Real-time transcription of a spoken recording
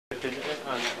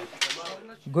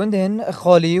گندن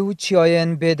خالی و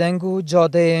چیاین بدنگ و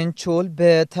جادهین چول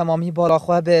به تمامی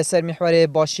بالاخواه به سر میحوەری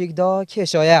باشیک دا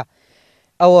کشایه.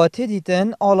 او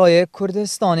تدیتن آلای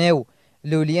کردستانه و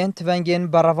لولین تونگین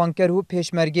براوانکر و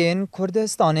پیشمرگین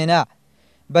کردستانه نه.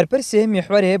 برپرسی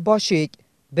میحوەری باشیک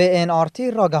به این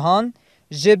آرتی راگهان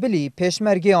جبلی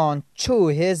پیشمرگیان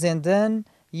چوه زندن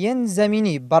ین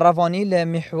زمینی براوانی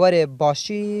لمیحوەری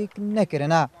باشیک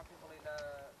نکرنه.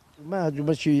 ما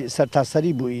جمشي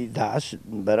سرتاسري بوي داعش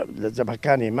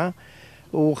لجبهكاني ما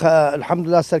والحمد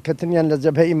لله سركتنيان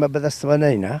لجبهه ما بدا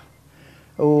استوانينا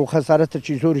وخسارة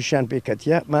شي زوري شان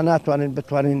بيكتيا ما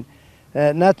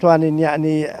ناتوانين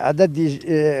يعني عدد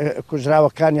كجرا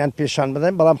وكان يعني بيشان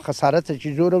بدن بلام خسارة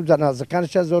شي زور وجنازة كان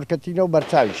زور كتينا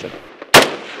وبرتاويشن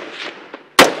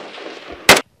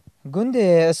گند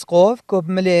اسقاف کب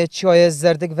ملی چای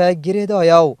زردگ و گرید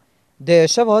آیاو ده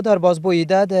شوا در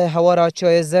بازبویده ده هوارا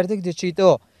چای زردگ ده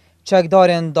چیتو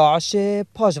چکدارن داعش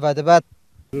پاش وده بد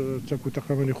چکو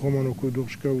تقریبا خومان و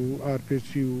کودوشکا و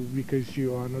آرپیسی و بیکیسی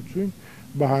و آنها چون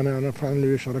بهانه آنها فعلا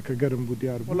لوی شرکت گرم بود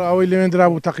یار. ولی اولی من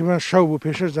درابو تقریبا شو و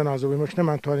پیشش جنازه و مش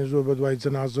نمان توانی زور بدوای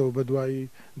جنازه و بدوای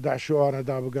داعش و آنها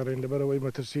دابو گرین لبرا و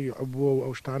مترسی عبو و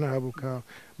اوشتانه هبو که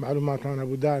معلومات آنها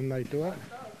بودن نایتوا.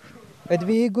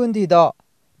 ادوی گندی دا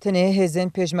تنه هزین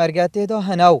پیشمرگت دا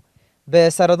هنو به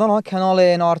سردان کانال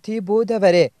انارتی بود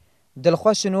وره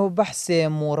دلخوشنو بحث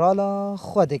مورالا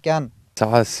خودکن.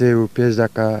 ساعت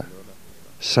 3:05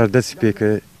 شردسی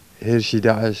پیک هرشی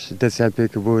داعش دستیان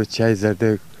پیک بو چای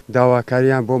زردگ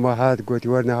داواکاریان بو ما هات گوتی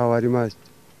ورنه هواری ما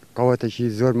قوتشی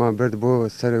زور من برد بو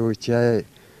سر و چای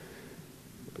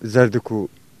زردکو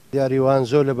دیاریوان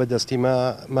زۆر لە بەدەستی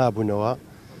ما بوونەوە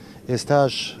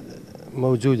ئێستاش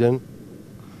مەوجودن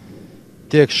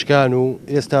تێک شکان و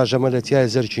ئێستا ژەمە لە تیای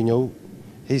زەرچینە و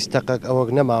هیچ تەقەک ئەوەک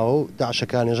نەماوە و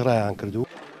داعشەکانیش ڕایان کردو.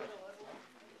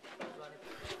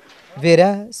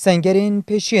 ویره سنگرین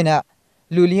پیشینه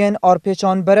لولین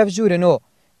آرپیچان برف جورنو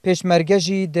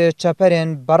پیشمرگجی ده چپرین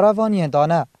براوانین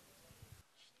دانه.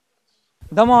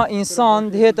 دما انسان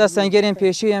دهیت سنگرین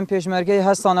پیشین پیشمرگی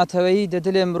هستانه تویی ده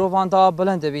دل مروفان دا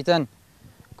بلند بیتن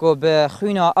که به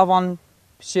خوینا اوان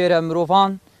شیر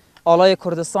مروفان آلای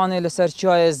کردستان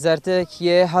لسرچای زرتک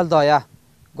یه حل دایه.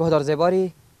 گهدار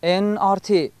زیباری این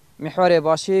آرتی میحوەری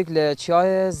باشیک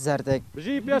لچای زردک.